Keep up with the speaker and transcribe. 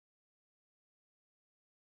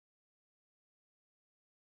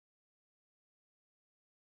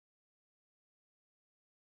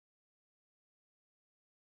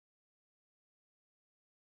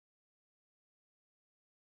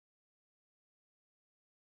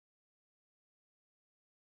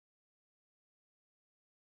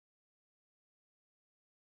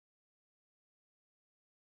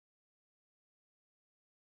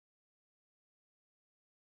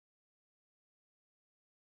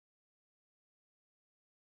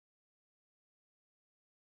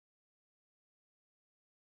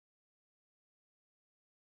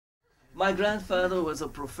My grandfather was a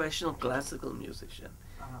professional classical musician,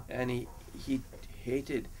 and he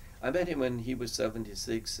hated. I met him when he was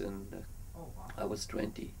 76 and Oh wow. I was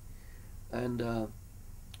 20, and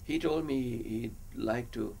he told me he'd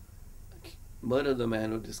like to murder the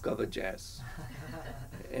man who discovered jazz.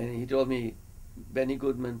 And he told me Benny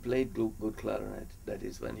Goodman played good clarinet. That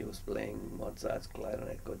is when he was playing Mozart's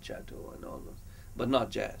clarinet concerto and all those, but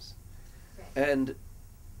not jazz. Right. And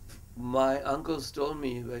my uncles told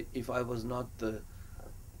me that if I was not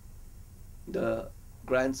the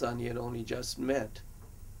grandson he had only just met,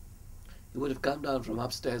 he would have come down from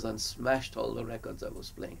upstairs and smashed all the records I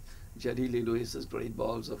was playing. Jerry Lee Lewis's Great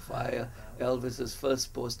Balls of Fire, Elvis's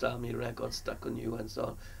first post-army record, Stuck on You, and so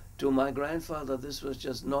on. To my grandfather, this was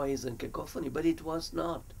just noise and cacophony, but it was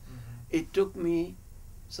not. It took me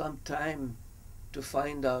some time to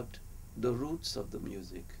find out the roots of the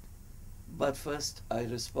music. But first, I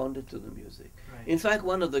responded to the music. Right. In fact,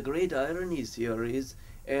 one of the great ironies here is,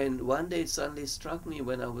 and one day it suddenly struck me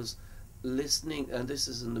when I was listening, and this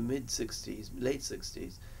is in the mid-60s, late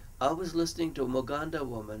 60s, I was listening to a Moganda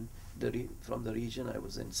woman from the region I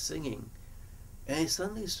was in singing, and it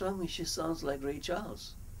suddenly struck me, she sounds like Ray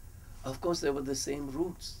Charles. Of course, they were the same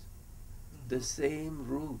roots, the same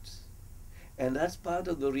roots. And that's part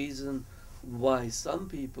of the reason why some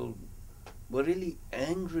people were really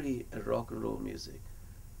angry at rock and roll music.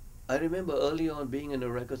 I remember early on being in a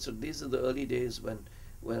record store. These are the early days when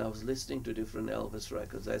I was listening to different Elvis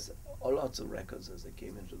records. There's lots of records as they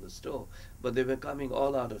came into the store, but they were coming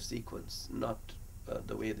all out of sequence, not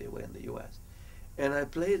the way they were in the U.S. And I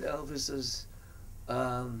played Elvis's,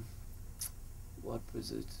 what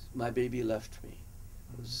was it? My Baby Left Me.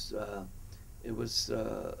 It was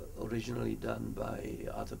originally done by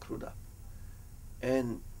Arthur Crudup.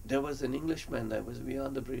 And there was an Englishman that was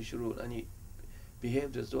beyond the British rule, and he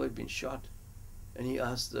behaved as though he'd been shot. And he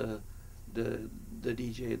asked the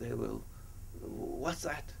DJ there, well, what's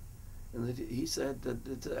that? And he said that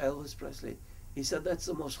it's Elvis Presley. He said, that's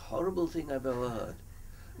the most horrible thing I've ever heard.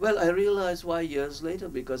 Well, I realized why years later,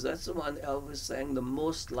 because that's the one Elvis sang the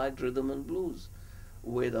most like rhythm and blues,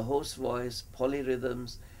 with a hoarse voice,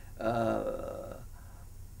 polyrhythms,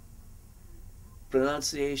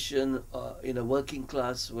 pronunciation in a working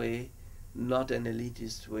class way, not an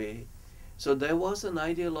elitist way. So there was an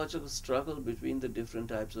ideological struggle between the different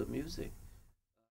types of music.